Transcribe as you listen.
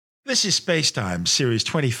This is Spacetime, Series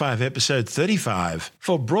 25, Episode 35,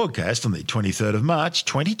 for broadcast on the 23rd of March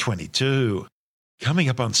 2022. Coming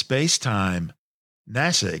up on Spacetime,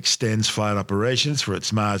 NASA extends flight operations for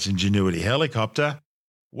its Mars Ingenuity helicopter.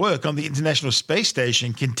 Work on the International Space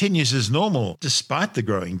Station continues as normal, despite the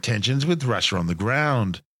growing tensions with Russia on the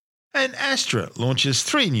ground. And Astra launches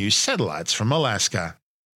 3 new satellites from Alaska.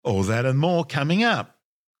 All that and more coming up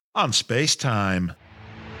on Spacetime.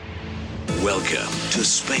 Welcome to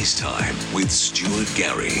Space Time with Stuart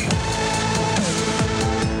Gary.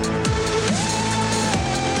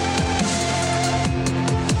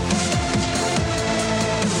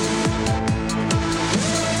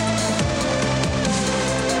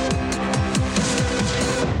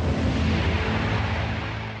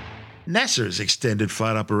 NASA has extended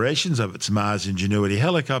flight operations of its Mars Ingenuity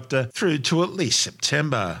helicopter through to at least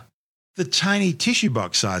September. The tiny tissue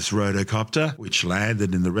box-sized rotocopter, which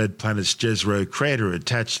landed in the red planet's Jezero crater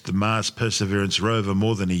attached to the Mars Perseverance rover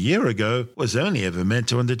more than a year ago, was only ever meant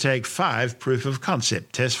to undertake 5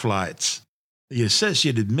 proof-of-concept test flights. The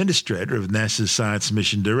Associate Administrator of NASA's Science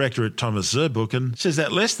Mission Directorate, Thomas Zurbuchen, says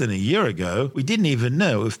that less than a year ago, we didn't even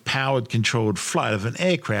know if powered-controlled flight of an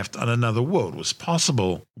aircraft on another world was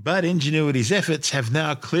possible. But Ingenuity's efforts have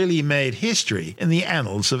now clearly made history in the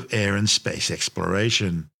annals of air and space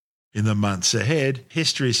exploration. In the months ahead,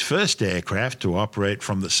 history's first aircraft to operate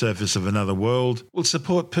from the surface of another world will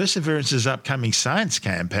support Perseverance's upcoming science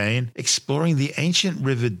campaign exploring the ancient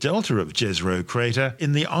river delta of Jezero crater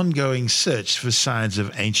in the ongoing search for signs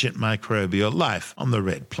of ancient microbial life on the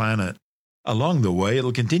red planet. Along the way,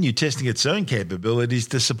 it'll continue testing its own capabilities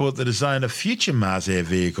to support the design of future Mars air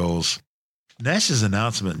vehicles. NASA's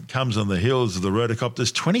announcement comes on the heels of the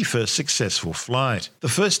rotocopter's 21st successful flight, the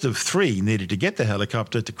first of 3 needed to get the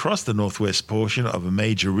helicopter to cross the northwest portion of a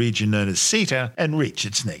major region known as CETA and reach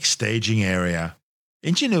its next staging area.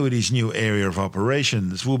 Ingenuity's new area of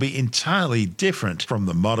operations will be entirely different from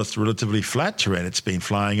the modest, relatively flat terrain it's been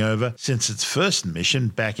flying over since its first mission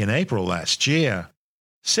back in April last year.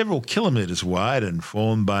 Several kilometres wide and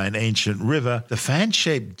formed by an ancient river, the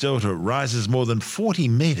fan-shaped delta rises more than 40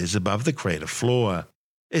 metres above the crater floor.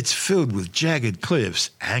 It's filled with jagged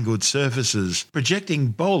cliffs, angled surfaces, projecting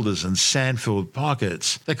boulders and sand-filled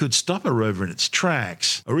pockets that could stop a rover in its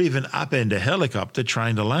tracks, or even upend a helicopter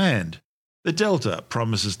trying to land. The delta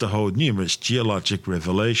promises to hold numerous geologic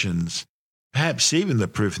revelations, perhaps even the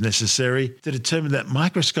proof necessary to determine that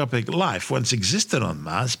microscopic life once existed on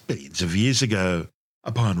Mars billions of years ago.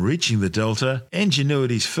 Upon reaching the delta,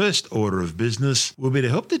 Ingenuity's first order of business will be to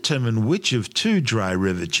help determine which of 2 dry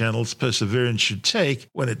river channels Perseverance should take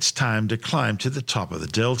when it's time to climb to the top of the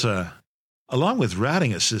delta. Along with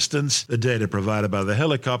routing assistance, the data provided by the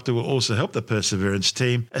helicopter will also help the Perseverance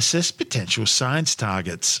team assess potential science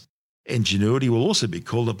targets. Ingenuity will also be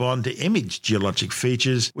called upon to image geologic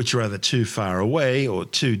features which are either too far away or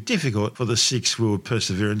too difficult for the 6-wheeled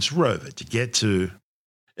Perseverance rover to get to.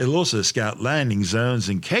 It'll also scout landing zones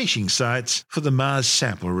and caching sites for the Mars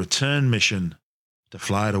Sample Return mission. To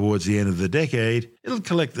fly towards the end of the decade, it'll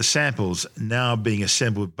collect the samples now being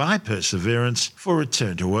assembled by Perseverance for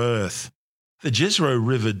return to Earth. The Jezero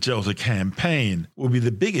River Delta campaign will be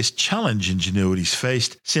the biggest challenge Ingenuity's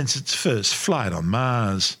faced since its first flight on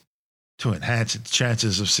Mars. To enhance its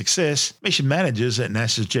chances of success, mission managers at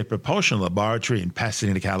NASA's Jet Propulsion Laboratory in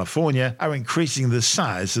Pasadena, California, are increasing the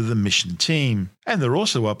size of the mission team. And they're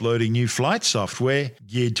also uploading new flight software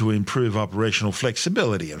geared to improve operational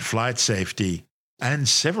flexibility and flight safety. And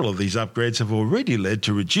several of these upgrades have already led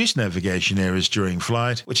to reduced navigation errors during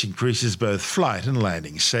flight, which increases both flight and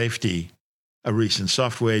landing safety. A recent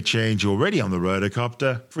software change already on the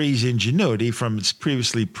rotocopter frees Ingenuity from its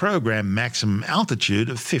previously programmed maximum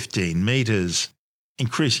altitude of 15 metres.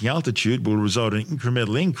 Increasing altitude will result in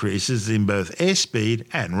incremental increases in both airspeed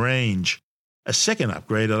and range. A second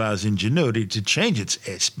upgrade allows Ingenuity to change its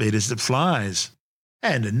airspeed as it flies.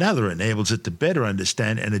 And another enables it to better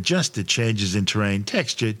understand and adjust to changes in terrain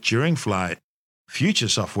texture during flight. Future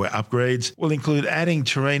software upgrades will include adding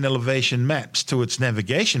terrain elevation maps to its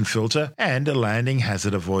navigation filter and a landing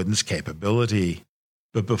hazard avoidance capability.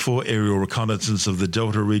 But before aerial reconnaissance of the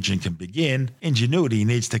Delta region can begin, Ingenuity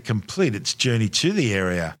needs to complete its journey to the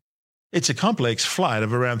area. It's a complex flight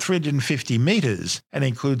of around 350 metres and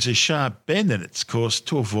includes a sharp bend in its course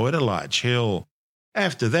to avoid a large hill.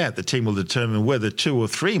 After that, the team will determine whether 2 or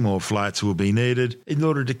 3 more flights will be needed in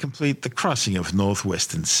order to complete the crossing of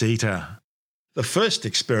northwestern CETA. The first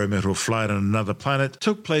experimental flight on another planet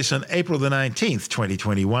took place on April 19,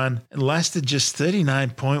 2021, and lasted just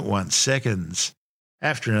 39.1 seconds.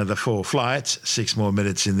 After another 4 flights, 6 more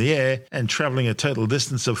minutes in the air, and travelling a total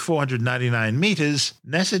distance of 499 metres,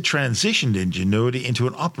 NASA transitioned Ingenuity into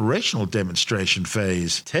an operational demonstration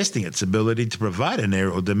phase, testing its ability to provide an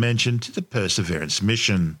aerial dimension to the Perseverance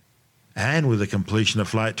mission. And with the completion of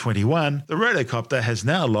Flight 21, the rotocopter has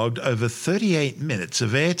now logged over 38 minutes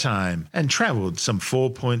of airtime and travelled some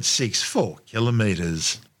 4.64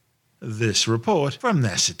 kilometres. This report from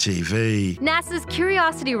NASA TV. NASA's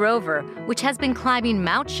Curiosity rover, which has been climbing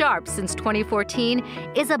Mount Sharp since 2014,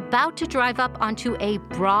 is about to drive up onto a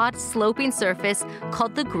broad, sloping surface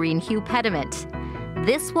called the Greenhue Pediment.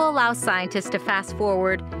 This will allow scientists to fast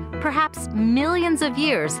forward perhaps millions of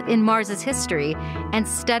years in Mars's history and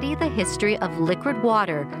study the history of liquid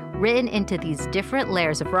water written into these different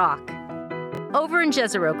layers of rock. Over in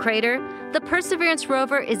Jezero Crater, the Perseverance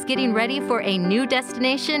rover is getting ready for a new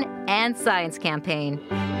destination and science campaign.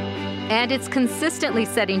 And it's consistently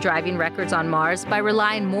setting driving records on Mars by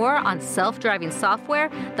relying more on self-driving software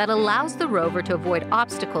that allows the rover to avoid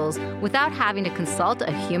obstacles without having to consult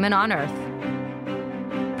a human on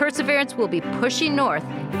Earth. Perseverance will be pushing north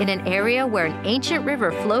in an area where an ancient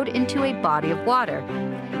river flowed into a body of water.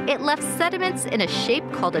 It left sediments in a shape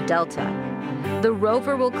called a delta. The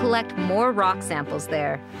rover will collect more rock samples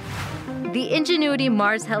there. The Ingenuity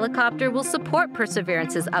Mars helicopter will support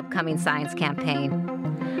Perseverance's upcoming science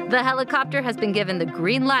campaign. The helicopter has been given the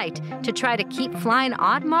green light to try to keep flying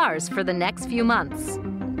on Mars for the next few months.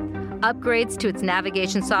 Upgrades to its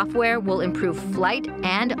navigation software will improve flight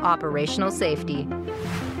and operational safety.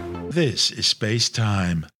 This is Space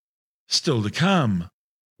Time. Still to come,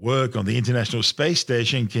 work on the International Space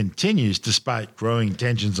Station continues despite growing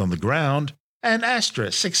tensions on the ground, and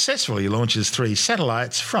Astra successfully launches 3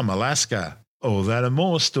 satellites from Alaska. All that and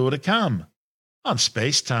more still to come on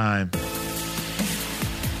Space Time.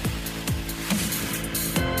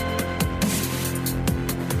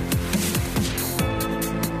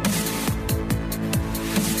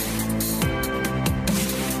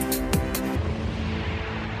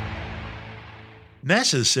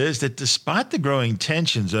 NASA says that despite the growing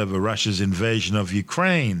tensions over Russia's invasion of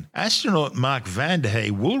Ukraine, astronaut Mark Vande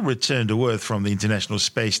Hei will return to Earth from the International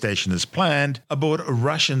Space Station as planned aboard a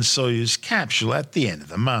Russian Soyuz capsule at the end of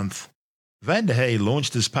the month. Vande Hei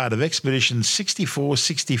launched as part of expeditions 64,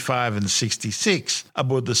 65 and 66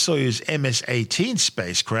 aboard the Soyuz MS-18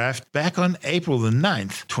 spacecraft back on April 9,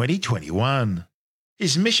 2021.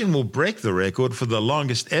 His mission will break the record for the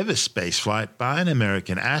longest ever spaceflight by an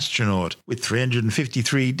American astronaut, with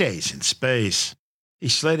 353 days in space.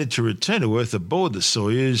 He's slated to return to Earth aboard the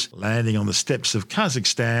Soyuz, landing on the steppes of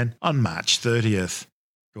Kazakhstan on March 30th.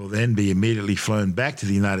 He'll then be immediately flown back to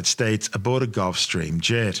the United States aboard a Gulfstream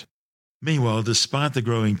jet. Meanwhile, despite the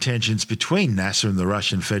growing tensions between NASA and the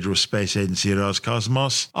Russian Federal Space Agency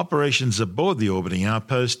Roscosmos, operations aboard the orbiting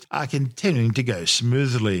outpost are continuing to go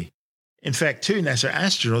smoothly. In fact, 2 NASA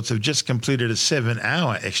astronauts have just completed a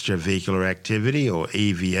 7-hour extravehicular activity, or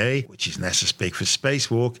EVA, which is NASA speak for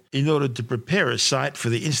spacewalk, in order to prepare a site for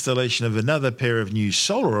the installation of another pair of new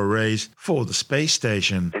solar arrays for the space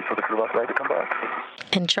station.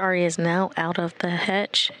 And Chari is now out of the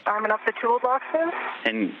hatch. Arming up the toolboxes.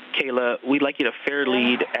 And Kayla, we'd like you to fair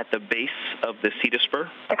lead at the base of the Cedar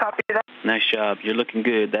Spur. I copy that. Nice job. You're looking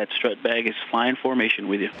good. That strut bag is flying formation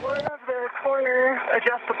with you. We'll have the corner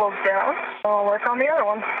adjustables down. I'll work on the other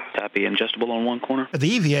one. Copy. Adjustable on one corner. But the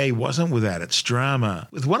EVA wasn't without its drama,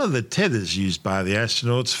 with one of the tethers used by the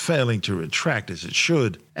astronauts failing to retract as it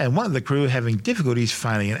should, and one of the crew having difficulties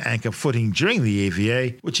finding an anchor footing during the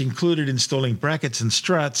EVA, which included installing brackets and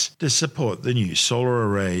struts to support the new solar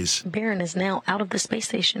arrays. Baron is now out of the space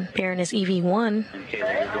station. Baron is EV1.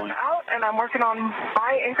 I'm out, and I'm working on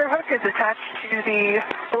my anchor hook is attached to the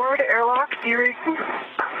forward airlock steering.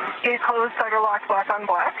 Gate closed, cider lock, black on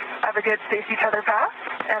black. I have a good safety tether path,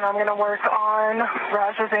 and I'm going to work on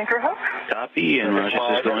Raj's anchor hook. Copy, and Raj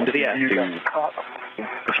is going to the aft.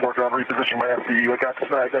 Just working on repositioning my FDU. I got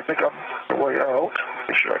snagged. I think I'm the way out.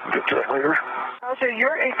 Make sure I can get to that later. Roger,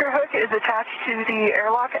 your anchor hook is attached to the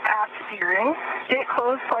airlock aft steering. Gate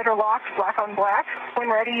closed, slider locked, black on black. When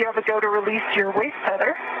ready, you have a go to release your waist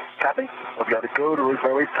tether. Copy. I've got to go to release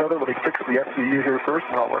my waist tether. Let me fix the FDU here first,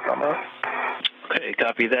 and I'll work on that. Okay,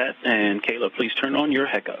 copy that. And Kayla, please turn on your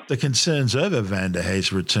HECO. The concerns over Vande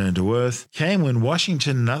Hei's return to Earth came when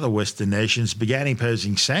Washington and other Western nations began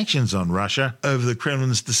imposing sanctions on Russia over the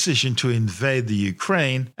Kremlin's decision to invade the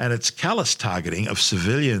Ukraine and its callous targeting of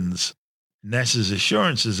civilians. NASA's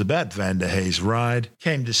assurances about Vande Hei's ride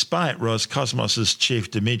came despite Roscosmos's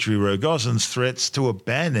chief Dmitry Rogozin's threats to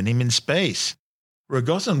abandon him in space.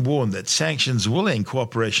 Rogozin warned that sanctions will end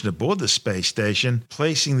cooperation aboard the space station,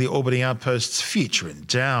 placing the orbiting outpost's future in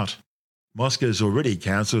doubt. Moscow's already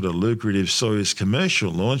cancelled a lucrative Soyuz commercial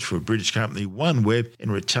launch for British company OneWeb in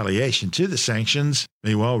retaliation to the sanctions.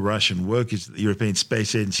 Meanwhile, Russian workers at the European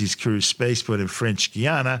Space Agency's Kourou spaceport in French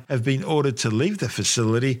Guiana have been ordered to leave the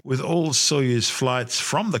facility, with all Soyuz flights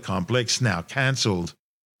from the complex now cancelled.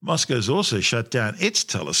 Moscow's also shut down its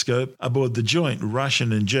telescope aboard the joint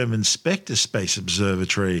Russian and German Spectre Space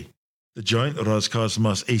Observatory. The joint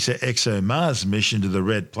Roscosmos ESA-ExoMars mission to the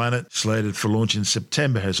Red Planet, slated for launch in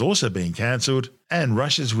September, has also been cancelled, and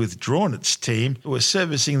Russia's withdrawn its team who are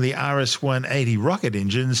servicing the RS-180 rocket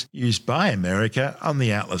engines used by America on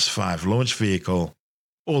the Atlas V launch vehicle.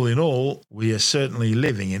 All in all, we are certainly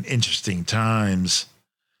living in interesting times.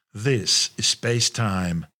 This is Space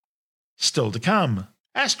Time. Still to come,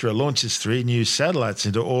 Astra launches 3 new satellites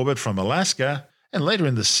into orbit from Alaska, and later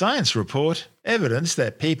in the science report, evidence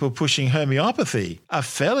that people pushing homeopathy are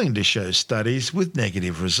failing to show studies with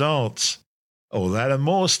negative results. All that and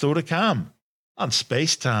more still to come on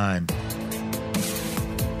Space Time.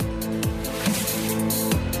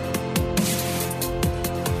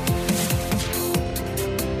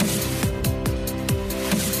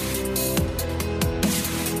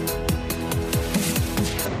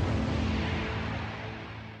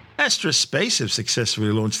 Astra Space have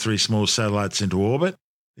successfully launched 3 small satellites into orbit.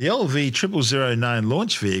 The LV-0009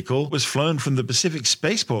 launch vehicle was flown from the Pacific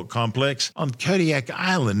Spaceport Complex on Kodiak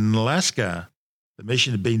Island in Alaska. The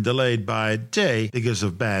mission had been delayed by a day because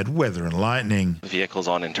of bad weather and lightning. The vehicle's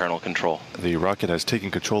on internal control. The rocket has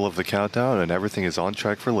taken control of the countdown and everything is on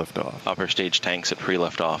track for liftoff. Upper stage tanks at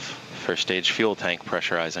pre-liftoff. First stage fuel tank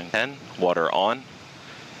pressurizing. 10, water on.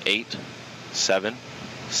 8, 7,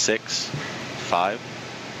 6, 5,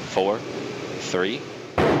 4, 3. First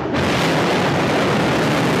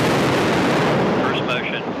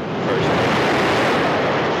motion.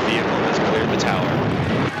 Vehicle has cleared the tower.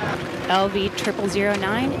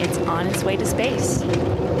 LV-0009, it's on its way to space.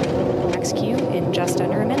 Max Q in just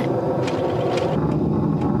under a minute.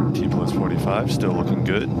 T+45, still looking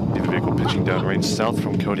good. The vehicle pitching downrange south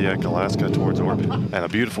from Kodiak, Alaska towards orbit. And a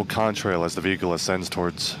beautiful contrail as the vehicle ascends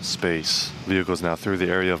towards space. The vehicle is now through the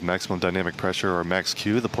area of maximum dynamic pressure, or max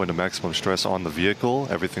Q, the point of maximum stress on the vehicle.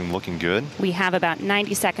 Everything looking good. We have about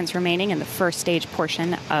 90 seconds remaining in the first stage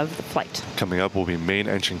portion of the flight. Coming up will be main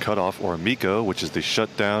engine cutoff, or MECO, which is the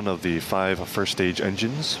shutdown of the 5 first stage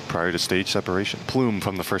engines prior to stage separation. Plume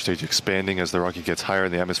from the first stage expanding as the rocket gets higher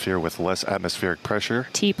in the atmosphere with less atmospheric pressure.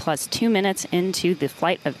 T+2 minutes into the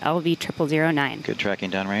flight of LV-0009. Good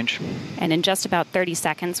tracking downrange. And in just about 30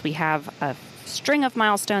 seconds, we have a string of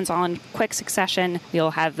milestones all in quick succession.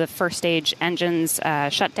 We'll have the first stage engines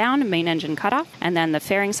shut down, main engine cutoff, and then the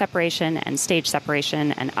fairing separation and stage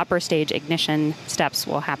separation and upper stage ignition steps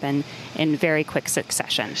will happen in very quick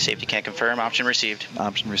succession. Safety can't confirm. Option received.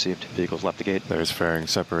 Option received. Vehicles left the gate. There's fairing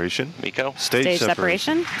separation. MECO. Stage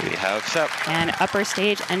separation. We have accept. And upper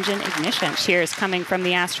stage engine ignition. Cheers coming from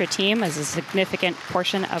the Astra team as a significant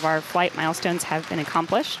portion of our flight milestones have been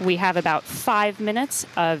accomplished. We have about 5 minutes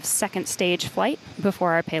of second stage flight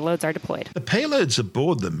before our payloads are deployed. The payloads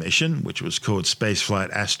aboard the mission, which was called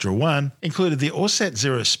Spaceflight Astra 1, included the Orsat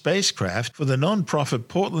Zero spacecraft for the non-profit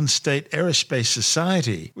Portland State Aerospace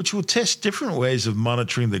Society, which will test different ways of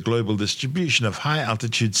monitoring the global distribution of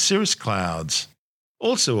high-altitude cirrus clouds.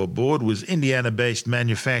 Also aboard was Indiana-based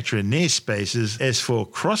manufacturer Nearspace's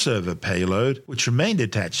S4 crossover payload, which remained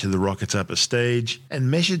attached to the rocket's upper stage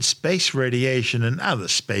and measured space radiation and other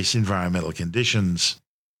space environmental conditions.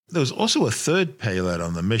 There was also a third payload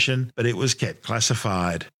on the mission, but it was kept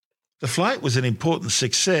classified. The flight was an important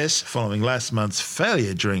success following last month's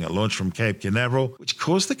failure during a launch from Cape Canaveral, which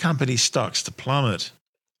caused the company's stocks to plummet.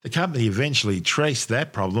 The company eventually traced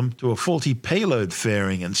that problem to a faulty payload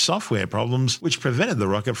fairing and software problems, which prevented the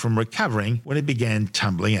rocket from recovering when it began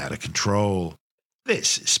tumbling out of control.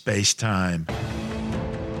 This is Space Time.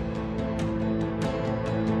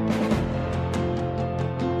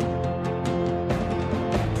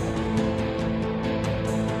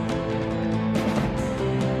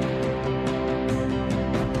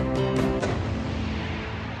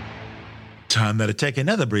 Time now to take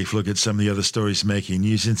another brief look at some of the other stories making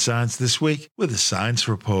news in science this week with a science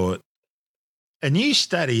report. A new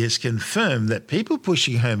study has confirmed that people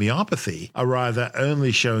pushing homeopathy are either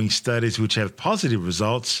only showing studies which have positive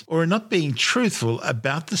results or are not being truthful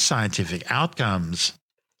about the scientific outcomes.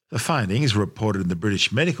 The findings, reported in the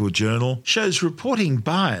British Medical Journal, shows reporting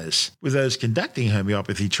bias, with those conducting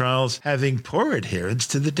homeopathy trials having poor adherence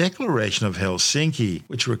to the Declaration of Helsinki,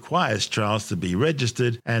 which requires trials to be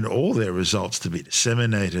registered and all their results to be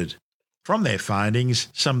disseminated. From their findings,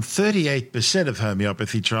 some 38% of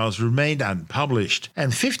homeopathy trials remained unpublished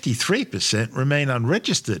and 53% remain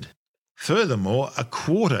unregistered. Furthermore, a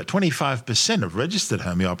quarter, 25% of registered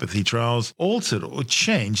homeopathy trials altered or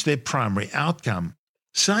changed their primary outcome.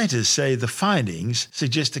 Scientists say the findings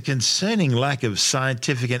suggest a concerning lack of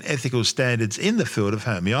scientific and ethical standards in the field of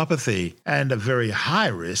homeopathy and a very high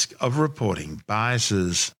risk of reporting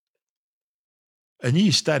biases. A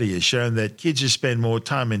new study has shown that kids who spend more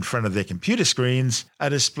time in front of their computer screens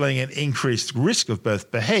are displaying an increased risk of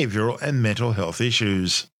both behavioral and mental health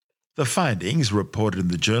issues. The findings, reported in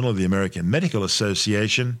the Journal of the American Medical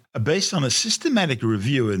Association, are based on a systematic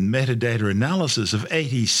review and metadata analysis of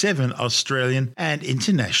 87 Australian and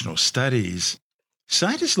international studies.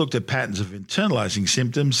 Scientists looked at patterns of internalizing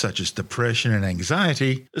symptoms such as depression and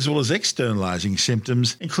anxiety, as well as externalizing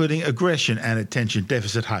symptoms including aggression and attention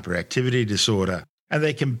deficit hyperactivity disorder, and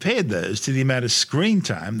they compared those to the amount of screen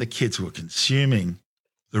time the kids were consuming.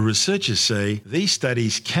 The researchers say these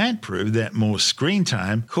studies can't prove that more screen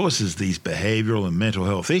time causes these behavioural and mental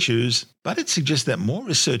health issues, but it suggests that more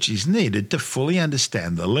research is needed to fully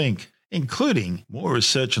understand the link, including more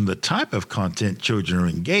research on the type of content children are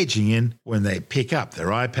engaging in when they pick up their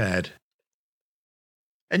iPad.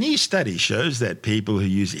 A new study shows that people who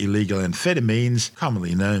use illegal amphetamines,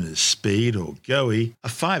 commonly known as speed or GOE, are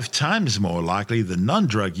 5 times more likely than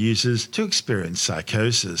non-drug users to experience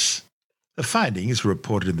psychosis. The findings,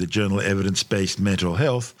 reported in the journal Evidence-Based Mental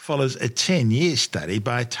Health, follows a 10-year study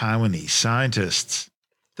by Taiwanese scientists.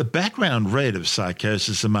 The background rate of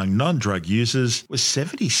psychosis among non-drug users was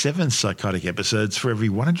 77 psychotic episodes for every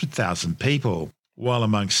 100,000 people, while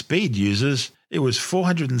among speed users, it was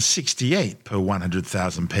 468 per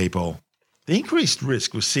 100,000 people. The increased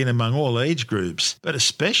risk was seen among all age groups, but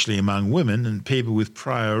especially among women and people with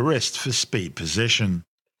prior arrest for speed possession.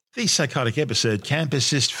 These psychotic episodes can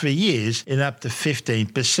persist for years in up to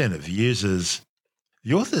 15% of users.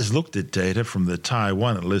 The authors looked at data from the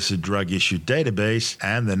Taiwan Illicit Drug Issue Database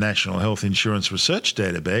and the National Health Insurance Research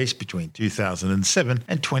Database between 2007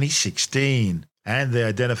 and 2016, and they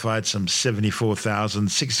identified some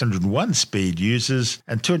 74,601 speed users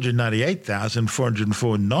and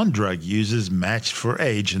 298,404 non-drug users matched for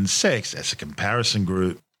age and sex as a comparison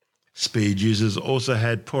group. Speed users also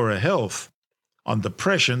had poorer health. On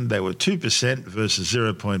depression, they were 2% versus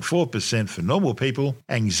 0.4% for normal people.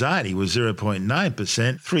 Anxiety was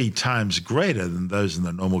 0.9%, 3 times greater than those in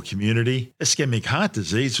the normal community. Ischemic heart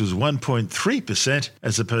disease was 1.3%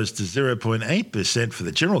 as opposed to 0.8% for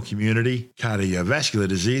the general community. Cardiovascular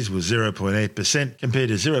disease was 0.8% compared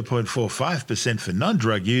to 0.45% for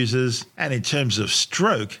non-drug users. And in terms of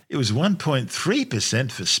stroke, it was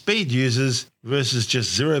 1.3% for speed users versus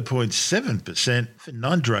just 0.7% for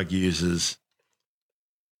non-drug users.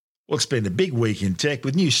 Well, it's been a big week in tech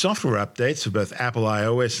with new software updates for both Apple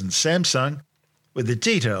iOS and Samsung. With the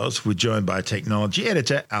details, we're joined by technology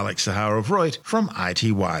editor Alex Zaharov-Reutt from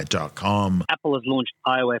ITWire.com. Apple has launched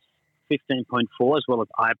iOS 15.4 as well as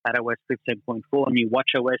iPadOS 15.4, new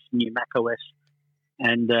watchOS, new macOS,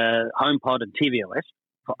 and HomePod and tvOS.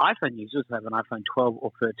 For iPhone users who have an iPhone 12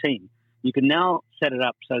 or 13, you can now set it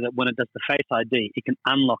up so that when it does the Face ID, it can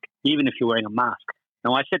unlock even if you're wearing a mask.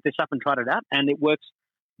 Now, I set this up and tried it out, and it works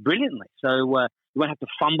brilliantly. So you won't have to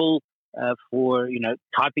fumble for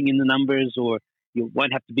typing in the numbers, or you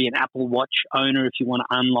won't have to be an Apple Watch owner if you want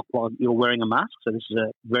to unlock while you're wearing a mask. So this is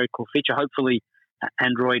a very cool feature. Hopefully,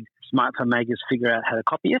 Android smartphone makers figure out how to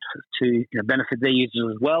copy it to benefit their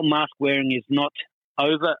users as well. Mask wearing is not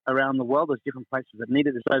over around the world. There's different places that need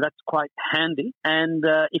it, so that's quite handy. And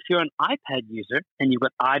if you're an iPad user and you've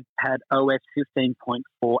got iPad OS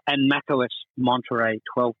 15.4 and macOS Monterey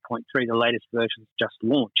 12.3, the latest versions just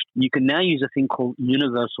launched, you can now use a thing called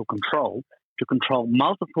Universal Control to control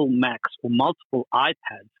multiple Macs or multiple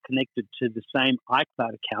iPads connected to the same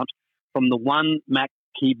iCloud account from the one Mac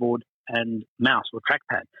keyboard and mouse or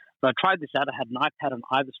trackpad. So I tried this out. I had an iPad on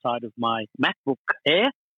either side of my MacBook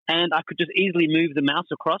Air, and I could just easily move the mouse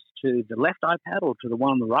across to the left iPad or to the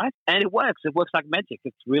one on the right. And it works. It works like magic.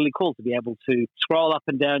 It's really cool to be able to scroll up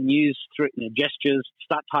and down, use gestures,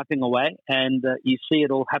 start typing away, and you see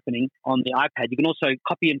it all happening on the iPad. You can also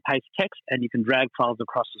copy and paste text, and you can drag files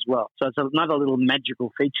across as well. So it's another little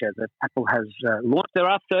magical feature that Apple has launched. There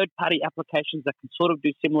are third-party applications that can sort of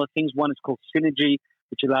do similar things. One is called Synergy,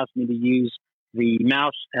 which allows me to use the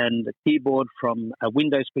mouse and the keyboard from a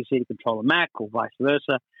Windows PC to control a Mac or vice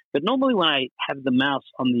versa. But normally when I have the mouse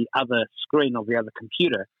on the other screen of the other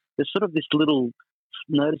computer, there's sort of this little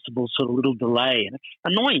noticeable sort of little delay, and it's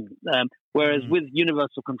annoying. Whereas with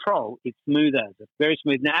Universal Control, it's smooth as. It's very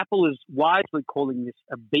smooth. Now, Apple is wisely calling this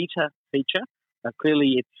a beta feature.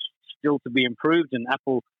 Clearly, it's still to be improved, and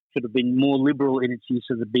Apple should have been more liberal in its use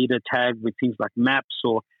of the beta tag with things like maps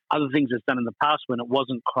or other things it's done in the past when it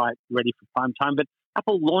wasn't quite ready for prime time. But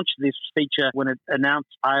Apple launched this feature when it announced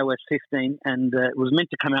iOS 15, and it was meant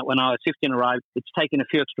to come out when iOS 15 arrived. It's taken a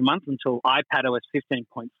few extra months until iPadOS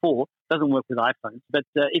 15.4. Doesn't work with iPhones, but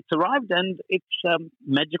it's arrived, and it's a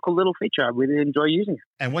magical little feature. I really enjoy using it.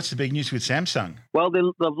 And what's the big news with Samsung? Well, they've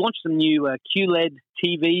launched some new QLED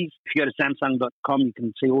TVs. If you go to Samsung.com, you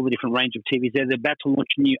can see all the different range of TVs there. They're about to launch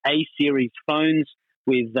new A-series phones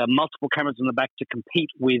with multiple cameras on the back to compete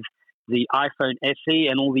with the iPhone SE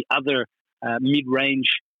and all the other mid-range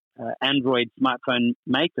Android smartphone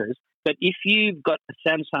makers. But if you've got a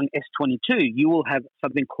Samsung S22, you will have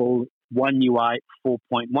something called One UI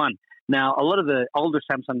 4.1. Now, a lot of the older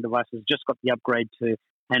Samsung devices just got the upgrade to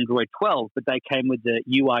Android 12, but they came with the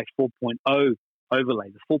UI 4.0 overlay.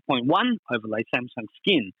 The 4.1 overlay, Samsung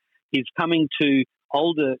Skin, is coming to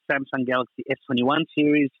older Samsung Galaxy S21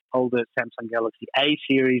 series, older Samsung Galaxy A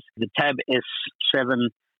series, the Tab S7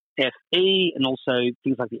 FE, and also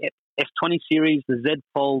things like the S20 series, the Z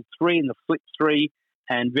Fold 3 and the Flip 3,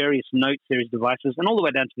 and various Note series devices, and all the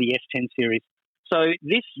way down to the S10 series. So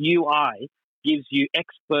this UI gives you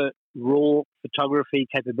expert RAW photography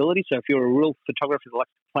capability. So if you're a real photographer that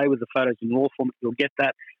likes to play with the photos in RAW format, you'll get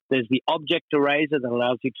that. There's the object eraser that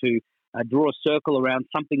allows you to draw a circle around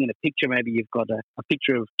something in a picture. Maybe you've got a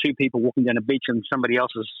picture of two people walking down a beach and somebody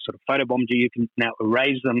else has sort of photobombed you. You can now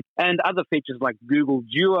erase them. And other features like Google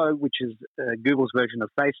Duo, which is Google's version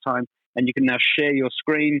of FaceTime. And you can now share your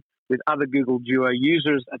screen with other Google Duo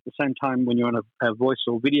users at the same time when you're on a voice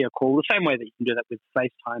or video call, the same way that you can do that with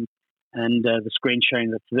FaceTime and the screen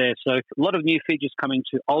sharing that's there. So a lot of new features coming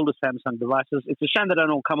to older Samsung devices. It's a shame they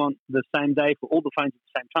don't all come on the same day for all the phones at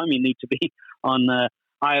the same time. You need to be on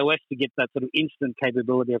iOS to get that sort of instant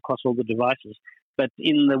capability across all the devices. But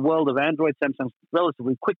in the world of Android, Samsung's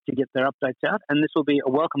relatively quick to get their updates out, and this will be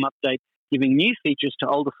a welcome update giving new features to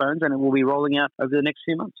older phones, and it will be rolling out over the next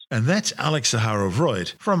few months. And that's Alex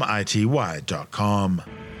Zaharov-Reutt from ITY.com.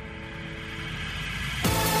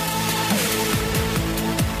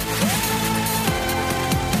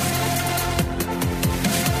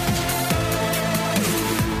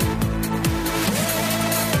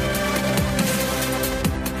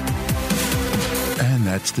 And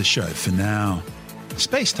that's the show for now.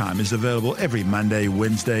 Spacetime is available every Monday,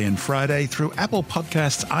 Wednesday and Friday through Apple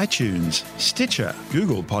Podcasts, iTunes, Stitcher,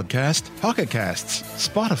 Google Podcast, Pocket Casts,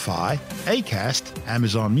 Spotify, Acast,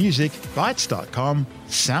 Amazon Music, Bytes.com,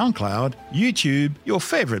 SoundCloud, YouTube, your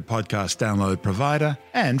favourite podcast download provider,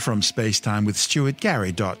 and from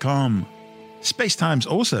spacetimewithstuartgary.com. Spacetime's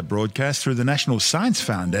also broadcast through the National Science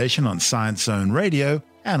Foundation on Science Zone Radio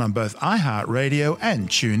and on both iHeartRadio and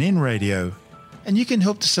TuneIn Radio. And you can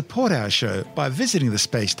help to support our show by visiting the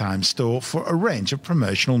Spacetime store for a range of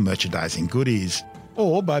promotional merchandising goodies,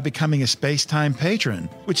 or by becoming a Spacetime patron,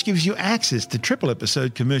 which gives you access to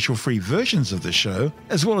triple-episode commercial-free versions of the show,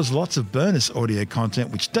 as well as lots of bonus audio content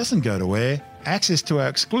which doesn't go to air, access to our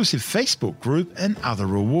exclusive Facebook group, and other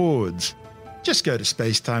rewards. Just go to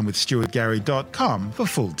spacetimewithstuartgary.com for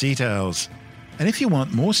full details. And if you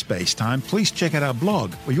want more Spacetime, please check out our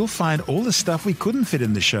blog, where you'll find all the stuff we couldn't fit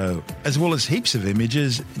in the show, as well as heaps of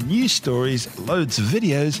images, news stories, loads of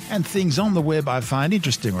videos, and things on the web I find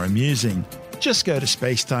interesting or amusing. Just go to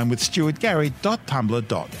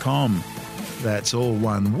spacetimewithstuartgary.tumblr.com. That's all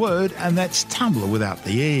one word, and that's Tumblr without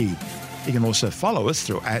the E. You can also follow us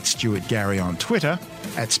through @StuartGary on Twitter,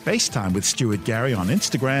 @SpaceTimeWithStuartGary on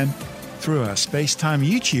Instagram, through our Spacetime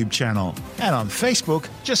YouTube channel, and on Facebook,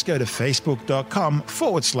 just go to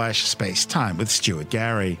facebook.com/Spacetime with Stuart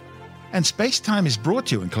Gary. And Spacetime is brought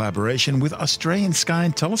to you in collaboration with Australian Sky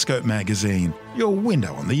and Telescope magazine, your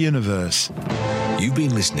window on the universe. You've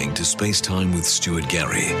been listening to Spacetime with Stuart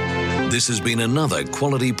Gary. This has been another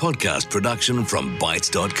quality podcast production from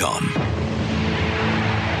Bytes.com.